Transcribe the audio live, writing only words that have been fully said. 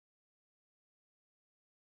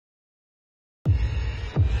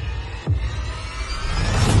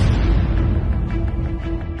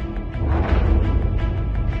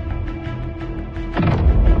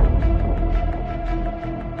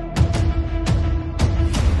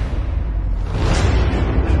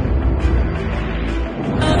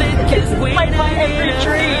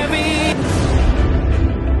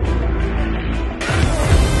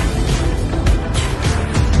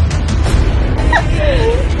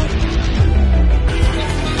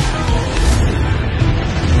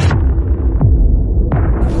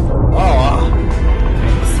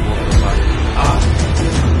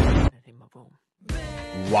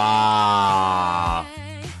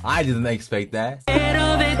didn't expect that.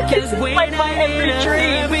 Like my every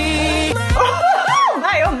dream.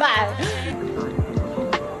 My oh my.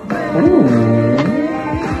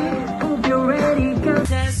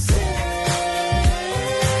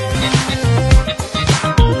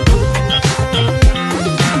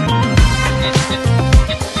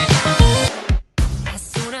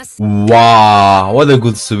 Wow, what a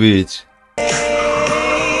good switch.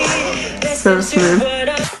 So smooth.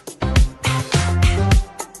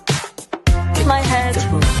 My head.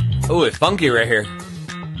 Oh, it's funky right here.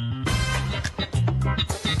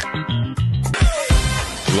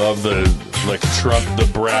 Love the like truck, the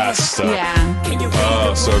brass stuff. Yeah.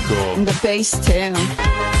 Oh, so cool. And the bass too.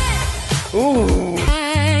 Ooh.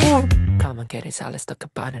 Come and get it, so let's talk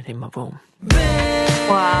about it in my room.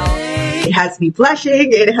 Wow. It has me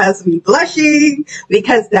blushing. It has me blushing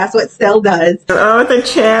because that's what Stell does. Oh, the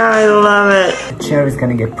chair. I love it. The chair is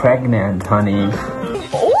gonna get pregnant, honey. Ooh,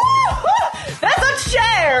 that's a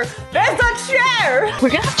chair. That's a chair. We're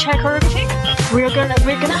gonna have chair choreography.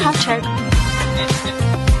 We're gonna have chair.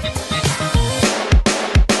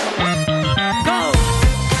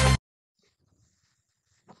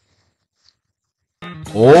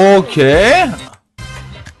 Okay.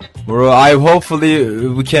 Bro, I hopefully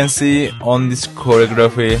we can see on this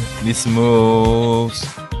choreography these moves.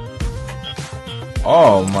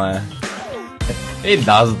 Oh my. He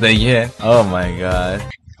does it again. Oh my god.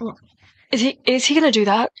 Is he gonna do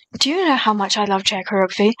that? Do you know how much I love chair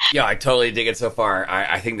choreography? Yeah, I totally dig it so far.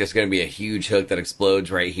 I think there's going to be a huge hook that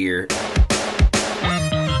explodes right here.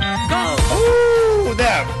 Ooh,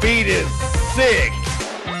 that beat is sick.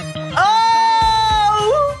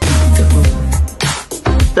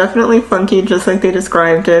 Definitely funky, just like they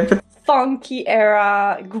described it. But funky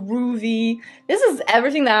era, groovy. This is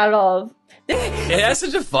everything that I love. It has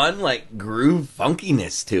such a fun, like, groove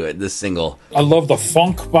funkiness to it, this single. I love the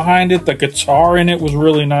funk behind it. The guitar in it was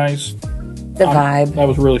really nice. The vibe. That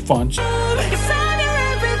was really fun.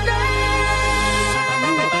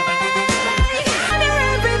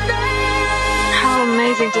 How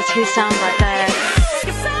amazing does he sound right there?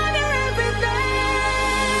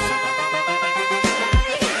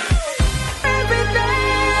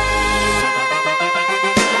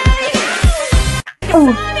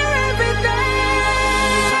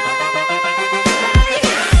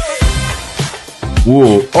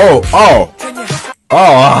 Whoa, oh,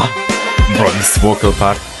 bro, this vocal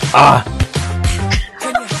part,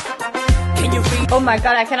 Oh my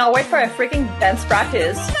god, I cannot wait for a freaking dance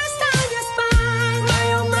practice.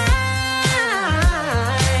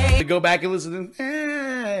 To go back and listen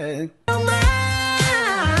to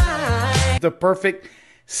the perfect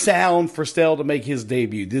sound for Stell to make his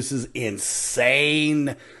debut. This is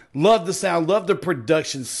insane. Love the sound, love the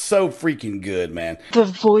production, so freaking good, man. The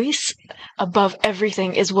voice above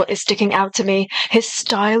everything is what is sticking out to me. His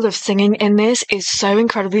style of singing in this is so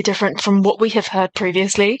incredibly different from what we have heard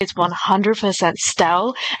previously. It's 100%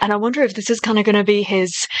 Stell, and I wonder if this is kind of going to be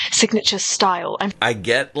his signature style. I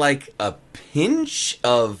get like a pinch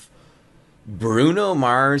of Bruno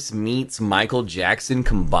Mars meets Michael Jackson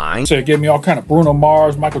combined. So it gave me all kind of Bruno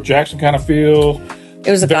Mars, Michael Jackson kind of feel. It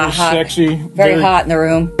was very about hot, sexy, very hot in the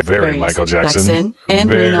room. Very Michael Jackson. and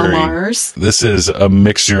Bruno Mars. This is a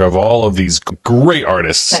mixture of all of these great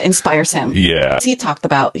artists. That inspires him. Yeah. He talked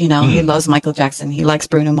about, you know, he loves Michael Jackson. He likes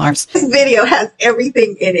Bruno Mars. This video has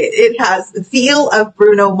everything in it. It has the feel of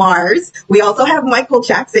Bruno Mars. We also have Michael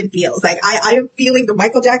Jackson feels. Like I am feeling the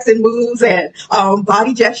Michael Jackson moves and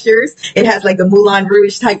body gestures. It has like the Moulin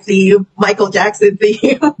Rouge type theme, Michael Jackson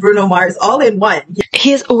theme, Bruno Mars, all in one. He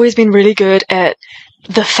has always been really good at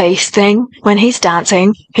the face thing. When he's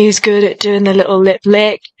dancing, he's good at doing the little lip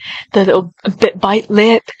lick, the little bite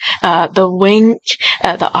lip, the wink,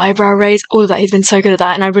 the eyebrow raise, all of that. He's been so good at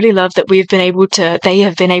that, and I really love that they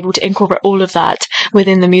have been able to incorporate all of that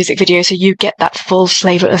within the music video, so you get that full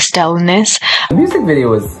flavor of Stell in this. The music video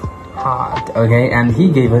was hot, okay, and he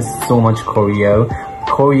gave us so much choreo.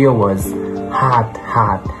 Choreo was hot.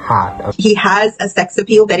 He has a sex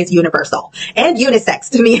appeal that is universal and unisex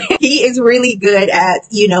to me. He is really good at,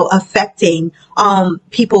 you know, affecting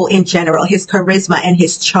people in general. His charisma and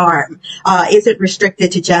his charm isn't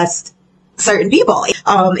restricted to just certain people.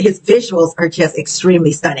 His visuals are just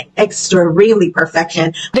extremely stunning, extremely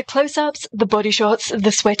perfection. The close-ups, the body shots,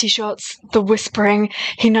 the sweaty shots, the whispering,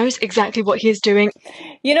 he knows exactly what he's doing.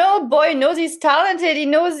 You know, boy knows he's talented.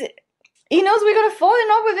 He knows we're gonna fall in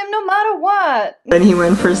love with him no matter what. And he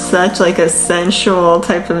went for such like a sensual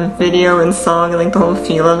type of video and song and like the whole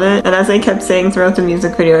feel of it. And as I kept saying throughout the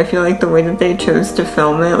music video, I feel like the way that they chose to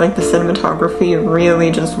film it, like the cinematography really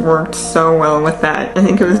just worked so well with that. I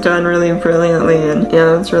think it was done really brilliantly, and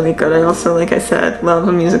yeah, it's really good. I also, like I said, love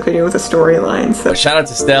a music video with a storyline. So shout out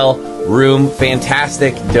to Stell, Room,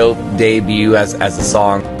 fantastic, dope debut as a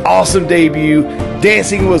song. Awesome debut.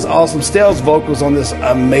 Dancing was awesome. Stell's vocals on this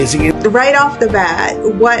amazing. Right off the bat,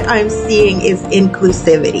 what I'm seeing is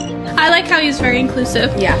inclusivity. I like how he was very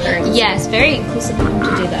inclusive. Yeah, very. Yes, very inclusive of him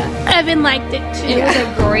to do that. Evan liked it too. It was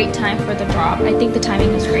a great time for the drop. I think the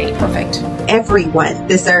timing was great. Perfect. Everyone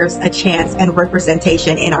deserves a chance and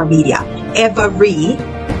representation in our media.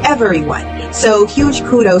 Everyone. So huge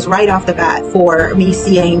kudos right off the bat for me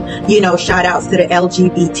seeing, shout outs to the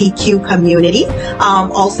LGBTQ community.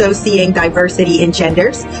 Also seeing diversity in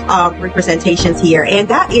genders, representations here. And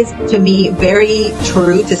that is, to me, very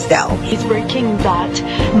true to Stell. He's breaking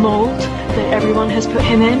that mold that everyone has put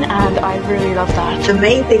him in, and I really love that. The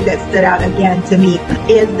main thing that stood out again to me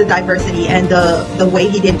is the diversity and the way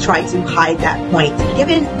he didn't try to hide that point.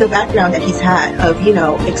 Given the background that he's had of,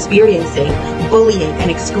 experiencing bullying and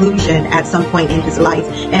exclusion at some point in his life,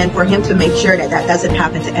 and for him to make sure that that doesn't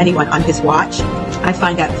happen to anyone on his watch, I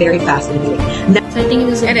find that very fascinating. So I think it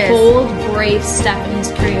was a bold, brave step in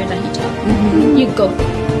his career that he took. You go.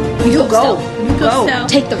 You go. You go. Stell.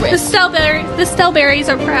 Take the risk. The Stellberries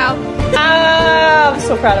are proud. I'm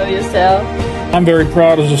so proud of you, Stell. I'm very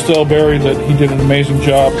proud as a Stellberry that he did an amazing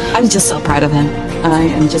job. I'm just so proud of him. I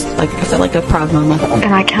am just I feel like a proud mama.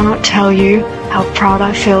 And I cannot tell you how proud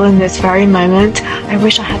I feel in this very moment. I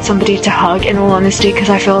wish I had somebody to hug, in all honesty, because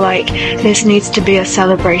I feel like this needs to be a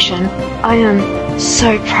celebration. I am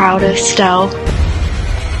so proud of Stell.